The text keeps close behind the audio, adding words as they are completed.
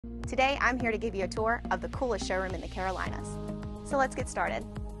Today I'm here to give you a tour of the coolest showroom in the Carolinas. So let's get started.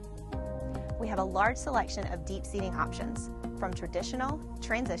 We have a large selection of deep seating options, from traditional,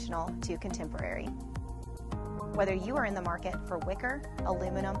 transitional, to contemporary. Whether you are in the market for wicker,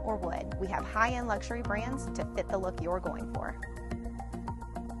 aluminum, or wood, we have high-end luxury brands to fit the look you're going for.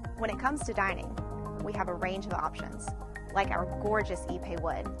 When it comes to dining, we have a range of options, like our gorgeous Ipe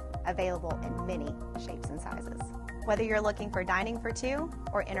wood, available in many shapes and sizes. Whether you're looking for dining for 2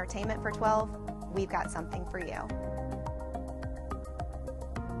 or entertainment for 12, we've got something for you.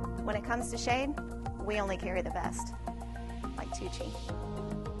 When it comes to shade, we only carry the best, like Tucci.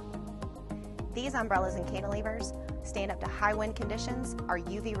 These umbrellas and cantilevers stand up to high wind conditions, are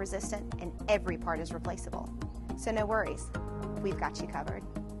UV resistant, and every part is replaceable. So no worries, we've got you covered.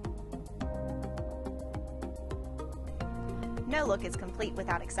 No look is complete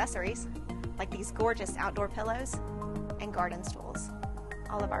without accessories, like these gorgeous outdoor pillows and garden stools.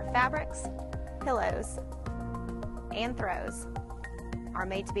 All of our fabrics, pillows, and throws are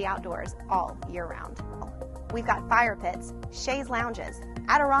made to be outdoors all year round. We've got fire pits, chaise lounges,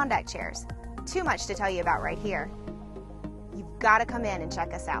 Adirondack chairs. Too much to tell you about right here. You've got to come in and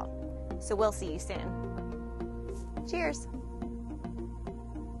check us out. So we'll see you soon. Cheers.